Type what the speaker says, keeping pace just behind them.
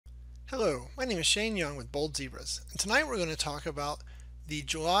Hello, my name is Shane Young with Bold Zebras, and tonight we're going to talk about the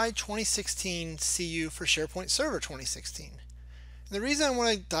July 2016 CU for SharePoint Server 2016. And the reason I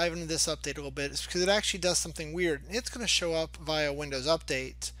want to dive into this update a little bit is because it actually does something weird. It's going to show up via Windows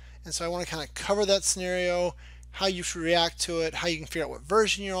Update, and so I want to kind of cover that scenario, how you should react to it, how you can figure out what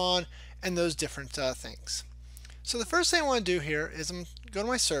version you're on, and those different things. So the first thing I want to do here is I'm going to go to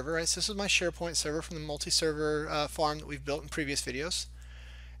my server. Right? So this is my SharePoint server from the multi-server farm that we've built in previous videos.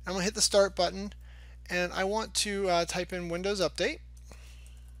 I'm going to hit the start button, and I want to type in Windows Update.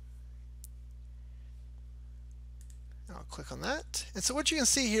 I'll click on that. And so what you can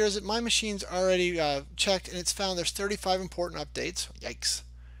see here is that my machine's already checked, and it's found there's 35 important updates. Yikes.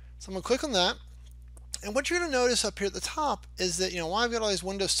 So I'm going to click on that. And what you're going to notice up here at the top is that, while I've got all these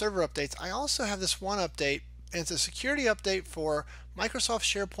Windows Server updates, I also have this one update, and it's a security update for Microsoft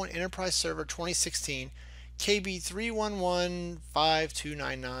SharePoint Enterprise Server 2016.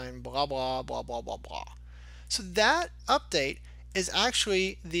 KB3115299, blah, blah, blah, blah, blah, blah. So that update is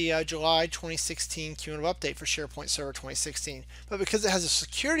actually the July 2016 cumulative update for SharePoint Server 2016. But because it has a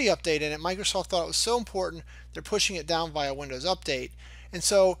security update in it, Microsoft thought it was so important, they're pushing it down via Windows Update. And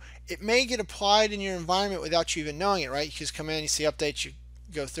so it may get applied in your environment without you even knowing it, right? You just come in, you see updates, you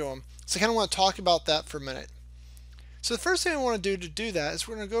go through them. So I kind of want to talk about that for a minute. So the first thing I want to do that is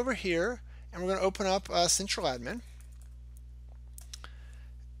we're going to go over here, and we're going to open up Central Admin,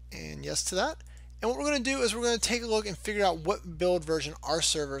 and yes to that. And what we're going to do is we're going to take a look and figure out what build version our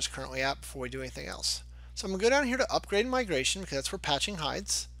server is currently at before we do anything else. So I'm going to go down here to Upgrade and Migration, because that's where patching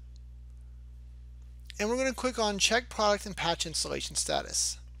hides. And we're going to click on Check Product and Patch Installation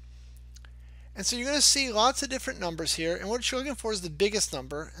Status. And so you're going to see lots of different numbers here, and what you're looking for is the biggest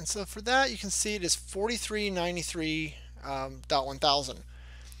number. And so for that, you can see it is 4393.1000.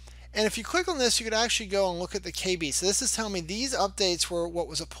 And if you click on this, you could actually go and look at the KB. So this is telling me these updates were what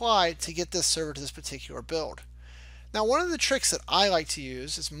was applied to get this server to this particular build. Now, one of the tricks that I like to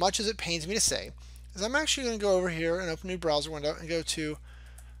use, as much as it pains me to say, is I'm actually going to go over here and open a new browser window and go to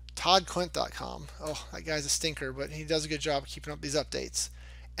oddness.com. Oh, that guy's a stinker, but he does a good job of keeping up these updates.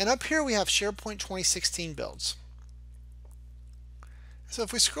 And up here we have SharePoint 2016 builds. So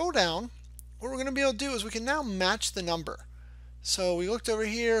if we scroll down, what we're going to be able to do is we can now match the number. So we looked over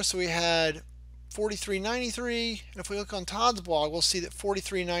here, so we had 4393, and if we look on Todd's blog, we'll see that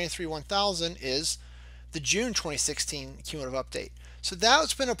 4393.1000 is the June 2016 cumulative update. So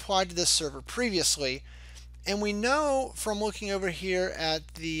that's been applied to this server previously, and we know from looking over here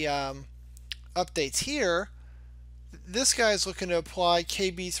at the updates here, this guy is looking to apply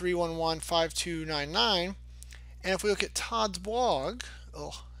KB3115299, and if we look at Todd's blog,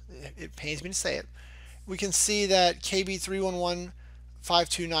 oh, it pains me to say it, we can see that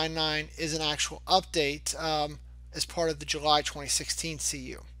KB3115299 is an actual update as part of the July 2016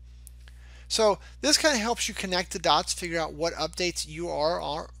 CU. So this kind of helps you connect the dots, figure out what updates you are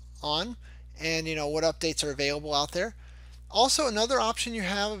on, and what updates are available out there. Also, another option you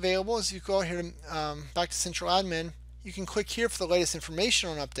have available is you go here to, back to Central Admin. You can click here for the latest information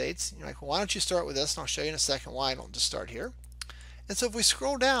on updates. You're like, well, why don't you start with this? And I'll show you in a second why I don't just start here. And so if we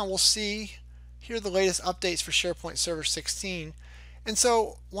scroll down, we'll see here are the latest updates for SharePoint Server 16. And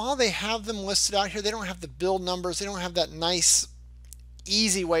so while they have them listed out here, they don't have the build numbers. They don't have that nice,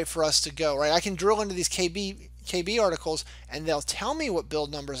 easy way for us to go, right? I can drill into these KB articles, and they'll tell me what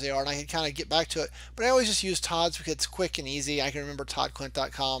build numbers they are, and I can kind of get back to it. But I always just use Todd's because it's quick and easy. I can remember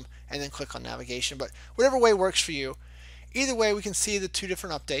toddclint.com and then click on navigation. But whatever way works for you. Either way, we can see the two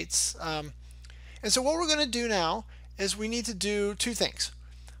different updates. And so what we're going to do now is we need to do two things.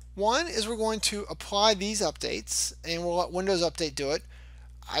 One is we're going to apply these updates, and we'll let Windows Update do it.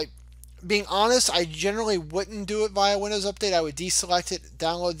 Being honest, I generally wouldn't do it via Windows Update. I would deselect it,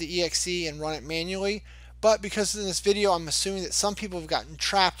 download the exe, and run it manually. But because in this video I'm assuming that some people have gotten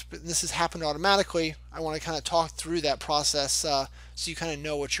trapped, but this has happened automatically, I want to kind of talk through that process so you kind of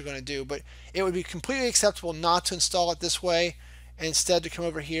know what you're going to do. But it would be completely acceptable not to install it this way, and instead to come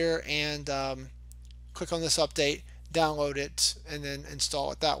over here and click on this update, download it, and then install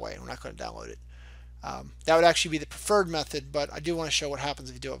it that way. We're not going to download it. That would actually be the preferred method, but I do want to show what happens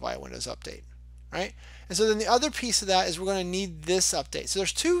if you do it via Windows Update, right? And so then the other piece of that is we're going to need this update. So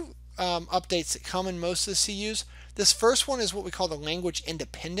there's two updates that come in most of the CUs. This first one is what we call the language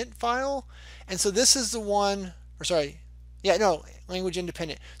independent file, and so this is the one, or sorry, language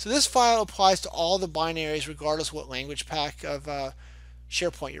independent. So this file applies to all the binaries regardless of what language pack of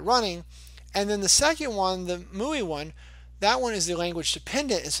SharePoint you're running. And then the second one, the MUI one, that one is the language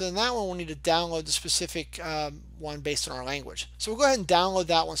dependent, and so then that one we'll need to download the specific one based on our language. So we'll go ahead and download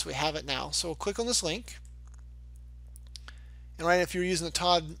that one so we have it now. So we'll click on this link, And right, if you're using the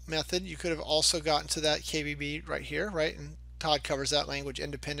Todd method, you could have also gotten to that KBB right here, right? And Todd covers that language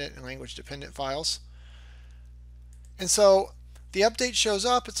independent and language dependent files. And so the update shows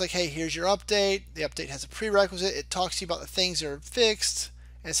up. It's like, hey, here's your update. The update has a prerequisite. It talks to you about the things that are fixed.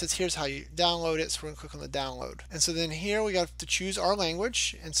 And it says, here's how you download it. So we're going to click on the download. And so then here we got to choose our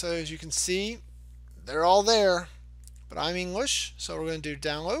language. And so as you can see, they're all there. But I'm English, so we're going to do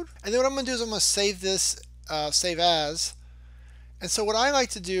download. And then what I'm going to do is I'm going to save this, save as. And so what I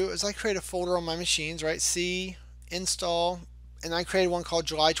like to do is I create a folder on my machines, right? C, install, and I created one called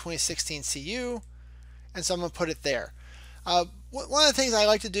July 2016 CU. And so I'm going to put it there. One of the things I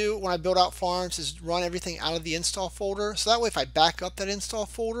like to do when I build out farms is run everything out of the install folder. So that way if I back up that install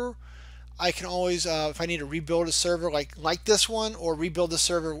folder, I can always, if I need to rebuild a server like this one or rebuild the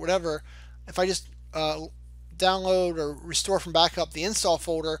server, whatever, if I just download or restore from backup the install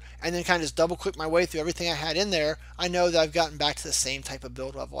folder and then kind of just double click my way through everything I had in there, I know that I've gotten back to the same type of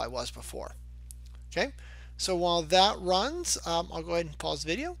build level I was before. Okay, so while that runs, I'll go ahead and pause the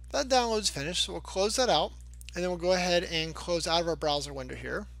video. That download's finished, so we'll close that out. And then we'll go ahead and close out of our browser window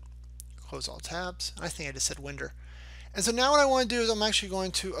here. Close all tabs. I think I just said window. And so now what I want to do is I'm actually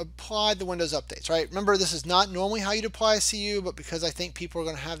going to apply the Windows updates, right? Remember, this is not normally how you'd apply a CU, but because I think people are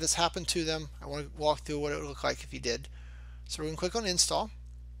going to have this happen to them, I want to walk through what it would look like if you did. So we're going to click on install.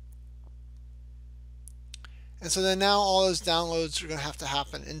 And so then now all those downloads are going to have to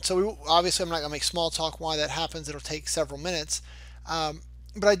happen. And so obviously I'm not going to make small talk why that happens. It'll take several minutes.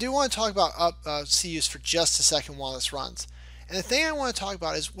 But I do want to talk about CUs for just a second while this runs. And the thing I want to talk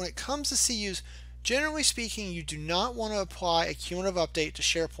about is when it comes to CUs, generally speaking, you do not want to apply a cumulative update to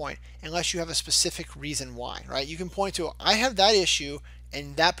SharePoint unless you have a specific reason why, right? You can point to, I have that issue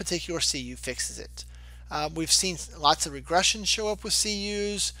and that particular CU fixes it. We've seen lots of regressions show up with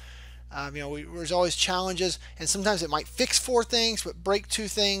CUs. There's always challenges, and sometimes it might fix 4 things but break 2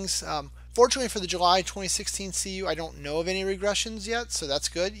 things. Fortunately for the July 2016 CU, I don't know of any regressions yet, so that's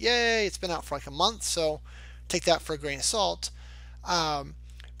good. Yay, it's been out for like a month, so take that for a grain of salt.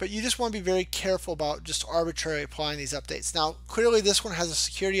 But you just want to be very careful about just arbitrarily applying these updates. Now, clearly this one has a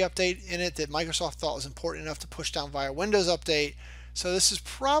security update in it that Microsoft thought was important enough to push down via Windows Update, so this is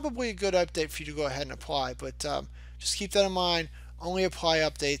probably a good update for you to go ahead and apply, but just keep that in mind. Only apply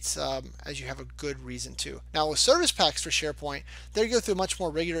updates as you have a good reason to. Now with service packs for SharePoint, they go through a much more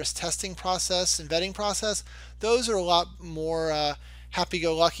rigorous testing process and vetting process. Those are a lot more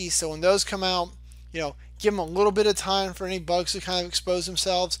happy-go-lucky. So when those come out, give them a little bit of time for any bugs to kind of expose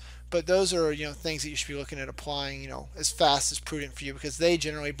themselves. But those are things that you should be looking at applying as fast as prudent for you, because they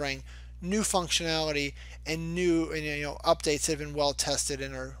generally bring new functionality and new updates that have been well tested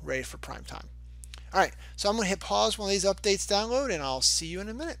and are ready for prime time. Alright, so I'm going to hit pause while these updates download, and I'll see you in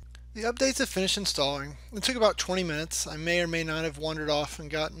a minute. The updates have finished installing. It took about 20 minutes. I may or may not have wandered off and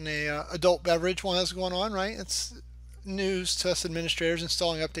gotten a adult beverage while that's going on, right? It's news to us administrators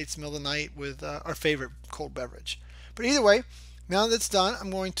installing updates in the middle of the night with our favorite cold beverage. But either way, now that it's done,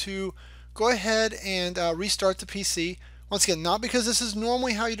 I'm going to go ahead and restart the PC. Once again, not because this is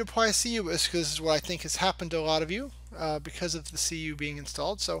normally how you'd apply a CU, but it's because this is what I think has happened to a lot of you because of the CU being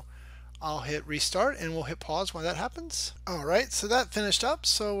installed. So I'll hit restart and we'll hit pause when that happens. Alright, so that finished up,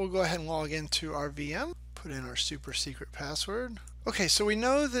 so we'll go ahead and log into our VM, put in our super secret password. Okay, so we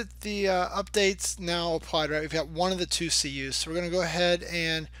know that the updates now applied, right? We've got one of the 2 CUs, so we're going to go ahead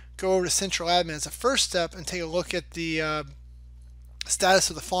and go over to Central Admin as a first step and take a look at the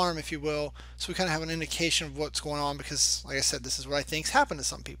status of the farm, if you will, so we kind of have an indication of what's going on, because like I said, this is what I think's happened to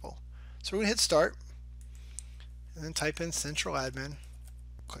some people. So we're going to hit start and then type in Central Admin.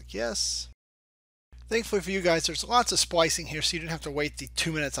 Click yes. Thankfully for you guys, there's lots of splicing here, so you didn't have to wait the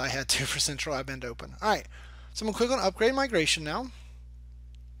 2 minutes I had to for Central Admin to open. Alright, so I'm going to click on Upgrade Migration now.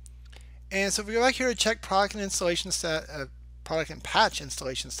 And so if we go back here to check product and installation product and patch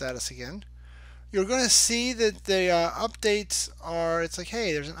installation status again, you're going to see that the updates are, it's like,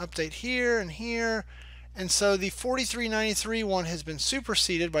 hey, there's an update here and here. And so the 4393 one has been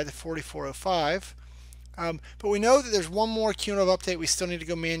superseded by the 4405. But we know that there's one more cumulative update we still need to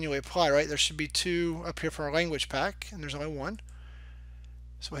go manually apply, right? There should be 2 up here for our language pack, and there's only 1.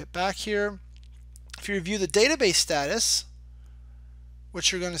 So we'll hit back here. If you review the database status,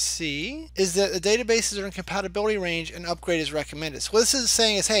 what you're going to see is that the databases are in compatibility range and upgrade is recommended. So what this is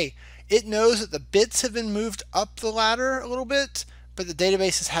saying is, hey, it knows that the bits have been moved up the ladder a little bit, but the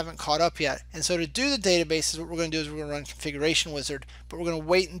databases haven't caught up yet. And so to do the databases, what we're going to do is we're going to run Configuration Wizard, but we're going to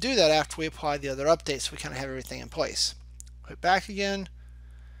wait and do that after we apply the other updates, so we kind of have everything in place. Click back again.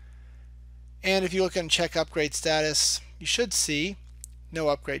 And if you look and check upgrade status, you should see no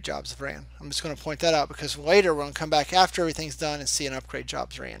upgrade jobs have ran. I'm just going to point that out because later we're going to come back after everything's done and see an upgrade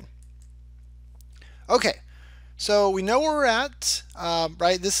jobs ran. Okay, so we know where we're at,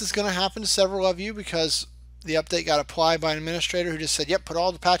 right? This is going to happen to several of you because the update got applied by an administrator who just said, yep, put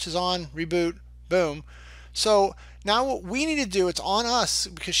all the patches on, reboot, boom. So now what we need to do, it's on us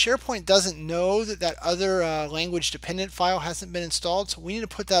because SharePoint doesn't know that that other language dependent file hasn't been installed. So we need to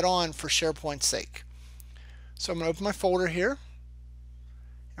put that on for SharePoint's sake. So I'm going to open my folder here.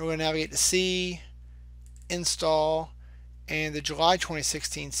 And we're going to navigate to C, install, and the July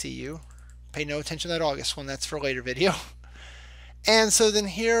 2016 CU. Pay no attention to that August one, that's for a later video. And so then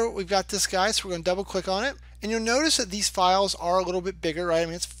here we've got this guy, so we're going to double click on it. And you'll notice that these files are a little bit bigger, right? I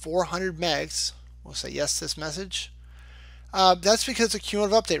mean, it's 400 megs. We'll say yes to this message. That's because of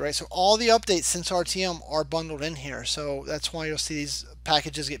cumulative update, right? So all the updates since RTM are bundled in here. So that's why you'll see these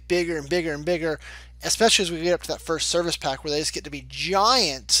packages get bigger and bigger and bigger, especially as we get up to that first service pack where they just get to be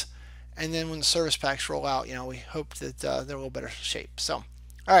giant. And then when the service packs roll out, you know, we hope that they're a little better shape. So,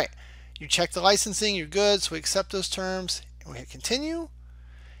 all right, you check the licensing, you're good. So we accept those terms and we hit continue.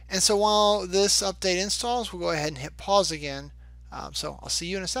 And so while this update installs, we'll go ahead and hit pause again. So I'll see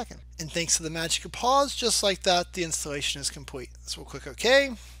you in a second. And thanks to the magic of pause, just like that, the installation is complete. So we'll click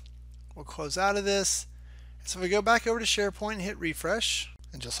OK. We'll close out of this. So if we go back over to SharePoint and hit refresh,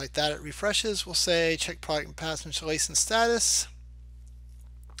 and just like that, it refreshes. We'll say check product and patch installation status.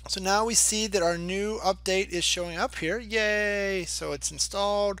 So now we see that our new update is showing up here. Yay! So it's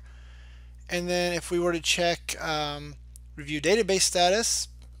installed. And then if we were to check review database status,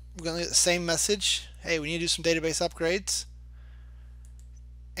 we're going to get the same message. Hey, we need to do some database upgrades.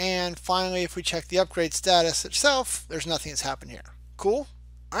 And finally, if we check the upgrade status itself, there's nothing that's happened here. Cool?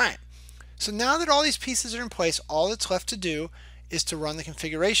 All right. So now that all these pieces are in place, all that's left to do is to run the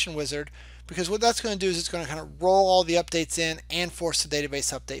configuration wizard, because what that's going to do is it's going to kind of roll all the updates in and force the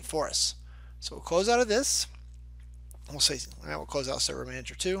database update for us. So we'll close out of this. We'll say, we'll close out Server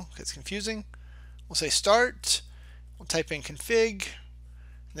Manager 2 because it's confusing. We'll say start. We'll type in config.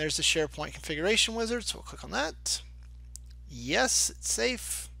 And there's the SharePoint configuration wizard, so we'll click on that. Yes, it's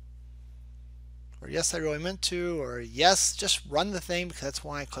safe. Or yes, I really meant to. Or yes, just run the thing because that's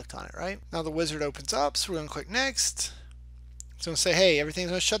why I clicked on it, right? Now the wizard opens up, so we're going to click next. It's going to say, hey, everything's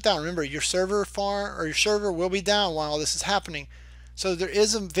going to shut down. Remember, your server farm or your server will be down while this is happening. So there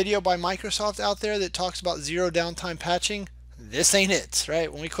is a video by Microsoft out there that talks about zero downtime patching. This ain't it,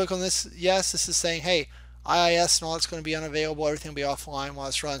 right? When we click on this, yes, this is saying, hey, IIS and all that's going to be unavailable. Everything will be offline while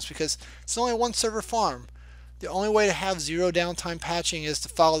this runs because it's only one server farm. The only way to have zero downtime patching is to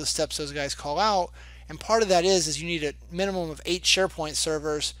follow the steps those guys call out. And part of that is you need a minimum of 8 SharePoint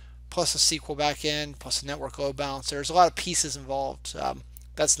servers plus a SQL backend plus a network load balancer. There's a lot of pieces involved.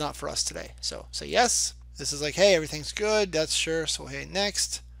 That's not for us today. So say yes. This is like, hey, everything's good. That's sure. So hey,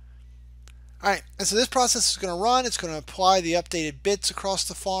 next. All right, and so this process is going to run. It's going to apply the updated bits across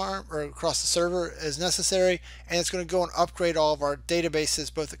the farm or across the server as necessary, and it's going to go and upgrade all of our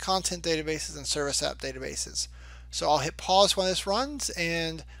databases, both the content databases and service app databases. So I'll hit pause while this runs,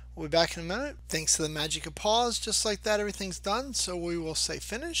 and we'll be back in a minute. Thanks to the magic of pause, just like that, everything's done. So we will say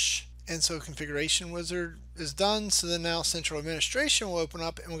finish, and so configuration wizard is done. So then now central administration will open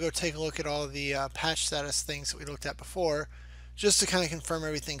up, and we'll go take a look at all of the patch status things that we looked at before, just to kind of confirm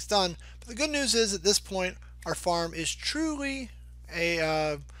everything's done. But the good news is at this point, our farm is truly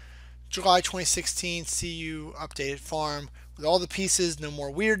a July 2016 CU updated farm with all the pieces, no more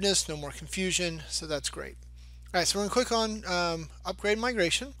weirdness, no more confusion. So that's great. All right, so we're going to click on upgrade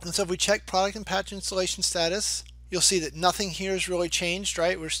migration. And so if we check product and patch installation status, you'll see that nothing here has really changed,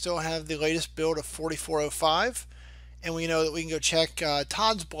 right? We still have the latest build of 4405. And we know that we can go check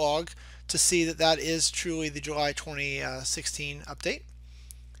Todd's blog to see that that is truly the July 2016 update.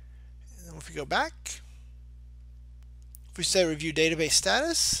 And then if we go back, if we say review database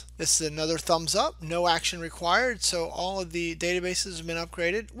status, this is another thumbs up, no action required. So all of the databases have been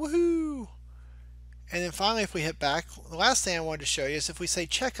upgraded. Woohoo! And then finally, if we hit back, the last thing I wanted to show you is if we say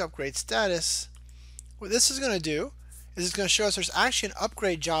check upgrade status, what this is going to do is it's going to show us there's actually an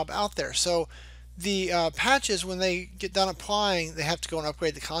upgrade job out there. So the patches, when they get done applying, they have to go and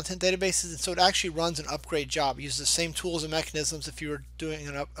upgrade the content databases, and so it actually runs an upgrade job. It uses the same tools and mechanisms if you were doing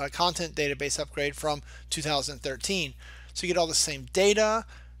a content database upgrade from 2013. So you get all the same data,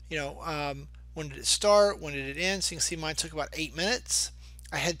 you know, when did it start, when did it end. So you can see mine took about 8 minutes.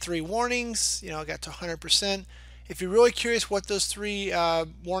 I had 3 warnings, you know, I got to 100%. If you're really curious what those 3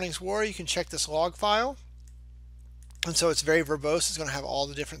 warnings were, you can check this log file. And so it's very verbose. It's going to have all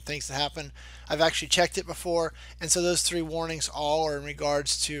the different things that happen. I've actually checked it before. And so those 3 warnings all are in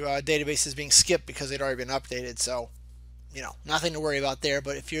regards to databases being skipped because they'd already been updated. So nothing to worry about there.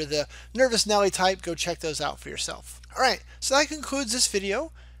 But if you're the nervous Nelly type, go check those out for yourself. All right, so that concludes this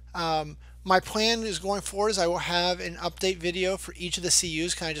video. My plan is going forward is I will have an update video for each of the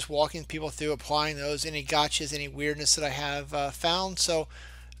CUs, kind of just walking people through applying those, any gotchas, any weirdness that I have found. So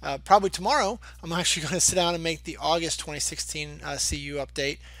probably tomorrow, I'm actually going to sit down and make the August 2016 CU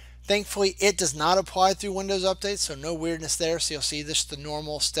update. Thankfully, it does not apply through Windows updates, so no weirdness there. So you'll see this the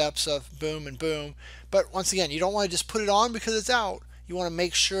normal steps of boom and boom. But once again, you don't want to just put it on because it's out. You want to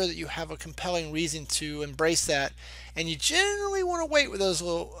make sure that you have a compelling reason to embrace that. And you generally want to wait with those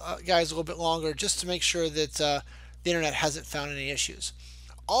little guys a little bit longer just to make sure that the internet hasn't found any issues.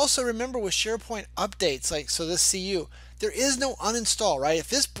 Also remember with SharePoint updates, like so this CU, there is no uninstall, right? If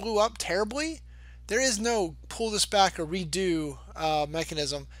this blew up terribly, there is no pull this back or redo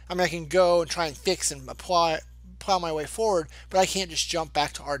mechanism. I mean, I can go and try and fix and plow my way forward, but I can't just jump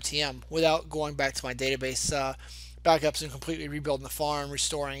back to RTM without going back to my database backups and completely rebuilding the farm,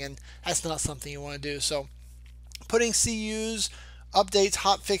 restoring, and that's not something you want to do. So putting CUs, updates,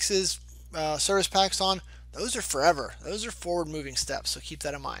 hot fixes, service packs on, those are forever. Those are forward-moving steps, so keep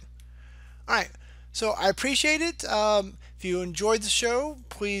that in mind. All right, so I appreciate it. If you enjoyed the show,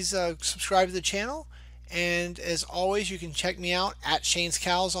 please subscribe to the channel. And as always, you can check me out at Shane's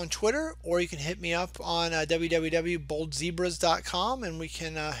Cows on Twitter, or you can hit me up on www.boldzebras.com, and we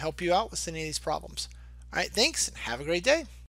can help you out with any of these problems. All right, thanks, and have a great day.